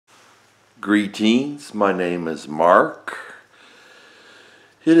Greetings, my name is Mark.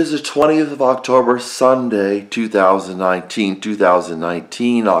 It is the 20th of October, Sunday,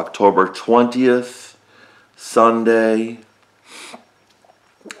 2019, October 20th, Sunday,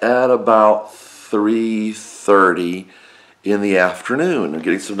 at about 3:30 in the afternoon. I'm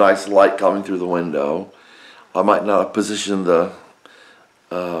getting some nice light coming through the window. I might not have positioned the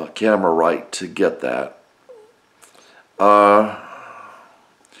camera right to get that.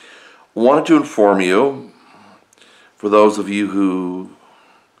 Wanted to inform you, for those of you who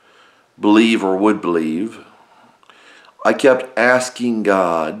believe or would believe, I kept asking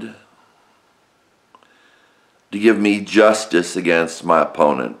God to give me justice against my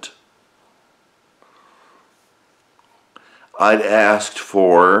opponent. I'd asked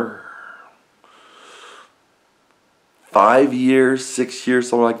for 5 years, 6 years,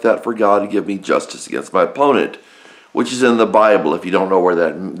 something like that, for God to give me justice against my opponent, which is in the Bible. If you don't know where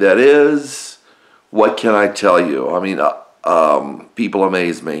that is, what can I tell you? I mean, people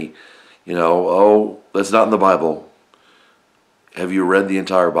amaze me. You know, oh, that's not in the Bible. Have you read the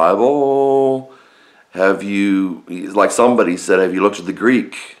entire Bible? Have you, like somebody said, have you looked at the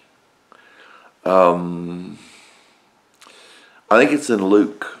Greek? I think it's in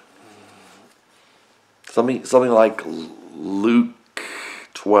Luke. Something like Luke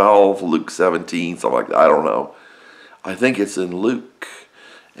 12, Luke 17, something like that. I don't know. I think it's in Luke.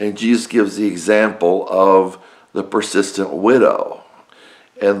 And Jesus gives the example of the persistent widow.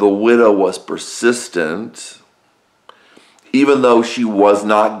 And the widow was persistent even though she was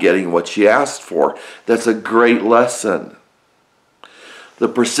not getting what she asked for. That's a great lesson. The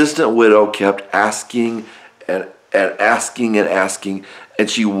persistent widow kept asking and asking and asking, and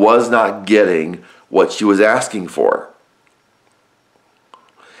she was not getting what she was asking for.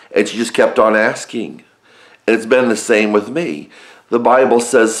 And she just kept on asking. And it's been the same with me. The Bible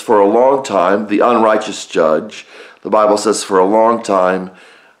says for a long time, the unrighteous judge, the Bible says for a long time,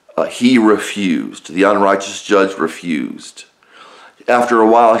 he refused. The unrighteous judge refused. After a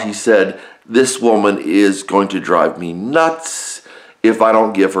while, he said, this woman is going to drive me nuts if I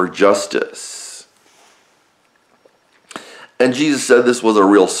don't give her justice. And Jesus said this was a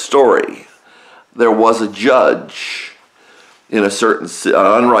real story. There was a judge in a certain city, an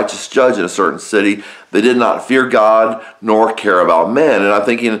unrighteous judge in a certain city. They did not fear God nor care about men. And I'm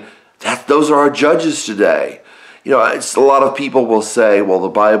thinking, those are our judges today. You know, a lot of people will say, well, the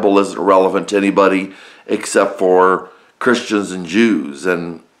Bible isn't relevant to anybody except for Christians and Jews,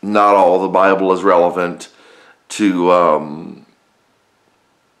 and not all the Bible is relevant to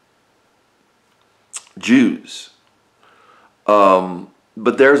Jews.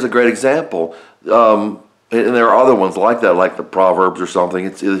 But there's a great example. And there are other ones like that, like the Proverbs or something.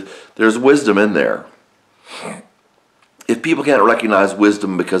 There's wisdom in there. If people can't recognize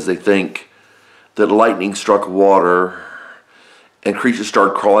wisdom because they think that lightning struck water and creatures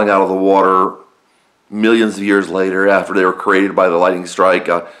started crawling out of the water millions of years later after they were created by the lightning strike,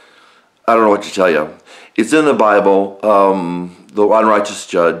 I don't know what to tell you. It's in the Bible. The unrighteous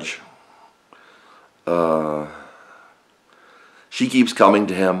judge, she keeps coming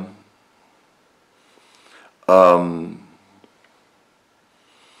to him.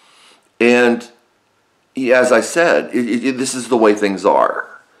 And as I said, this is the way things are.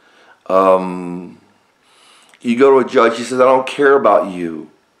 You go to a judge, he says, I don't care about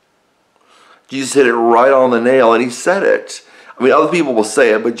you. Jesus hit it right on the nail, and he said it. I mean, other people will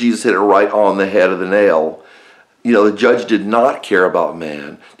say it, but Jesus hit it right on the head of the nail. You know, the judge did not care about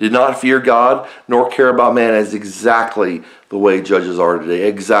man, did not fear God, nor care about man, as exactly the way judges are today.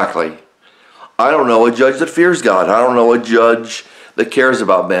 Exactly. I don't know a judge that fears God. I don't know a judge that cares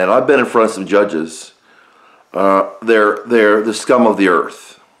about man. I've been in front of some judges. They're the scum of the earth.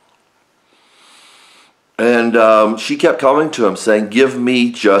 And she kept coming to him saying, give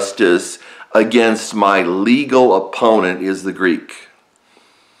me justice against my legal opponent, is the Greek.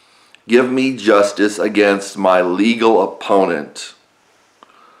 Give me justice against my legal opponent.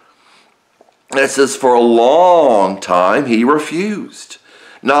 And it says for a long time he refused.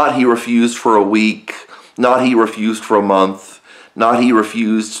 Not he refused for a week, not he refused for a month, not he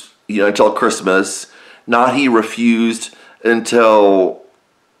refused until Christmas, not he refused until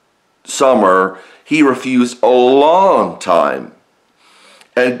summer. He refused a long time.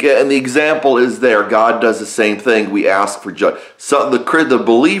 And the example is there. God does the same thing. We ask for justice. So the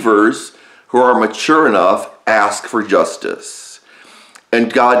believers who are mature enough ask for justice.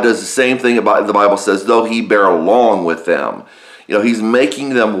 And God does the same thing. About the Bible says, though he bear along with them. You know, he's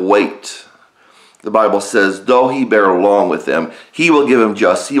making them wait. The Bible says, though he bear along with them, he will give him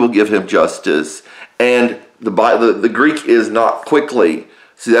justice. He will give him justice. And the Greek is not quickly.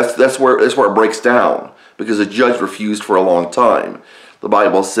 See, that's where it breaks down, because the judge refused for a long time. The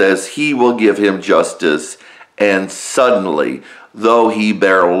Bible says he will give him justice, and suddenly, though he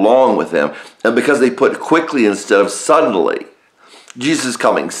bear long with him. And because they put quickly instead of suddenly, Jesus is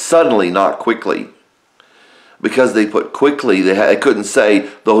coming suddenly, not quickly. Because they put quickly, they couldn't say,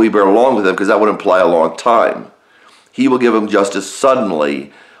 though he bear long with him, because that would imply a long time. He will give him justice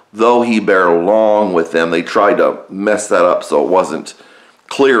suddenly, though he bear long with them. They tried to mess that up so it wasn't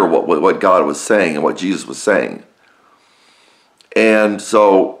clear what God was saying and what Jesus was saying. And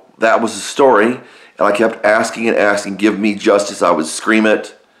so that was the story. And I kept asking and asking, give me justice. I would scream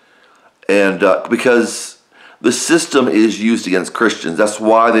it. And because the system is used against Christians. That's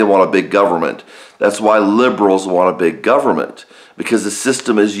why they want a big government. That's why liberals want a big government. Because the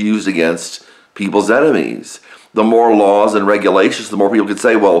system is used against people's enemies. The more laws and regulations, the more people can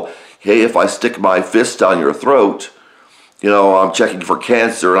say, well, hey, if I stick my fist down your throat, you know, I'm checking for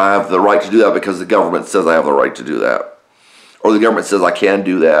cancer and I have the right to do that because the government says I have the right to do that. Or the government says I can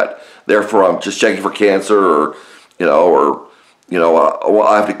do that. Therefore, I'm just checking for cancer, or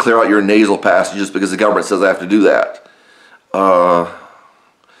I have to clear out your nasal passages because the government says I have to do that.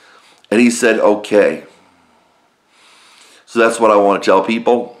 And he said, okay. So that's what I want to tell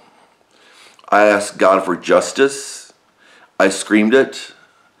people. I asked God for justice. I screamed it.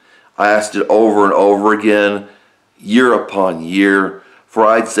 I asked it over and over again, year upon year, for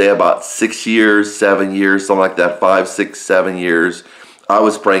I'd say about 6 years, 7 years, something like that, 5, 6, 7 years. I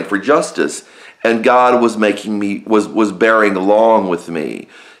was praying for justice, and God was making me, was bearing along with me.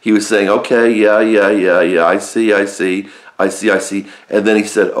 He was saying, okay, yeah, I see. And then he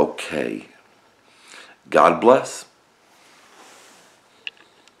said, okay, God bless.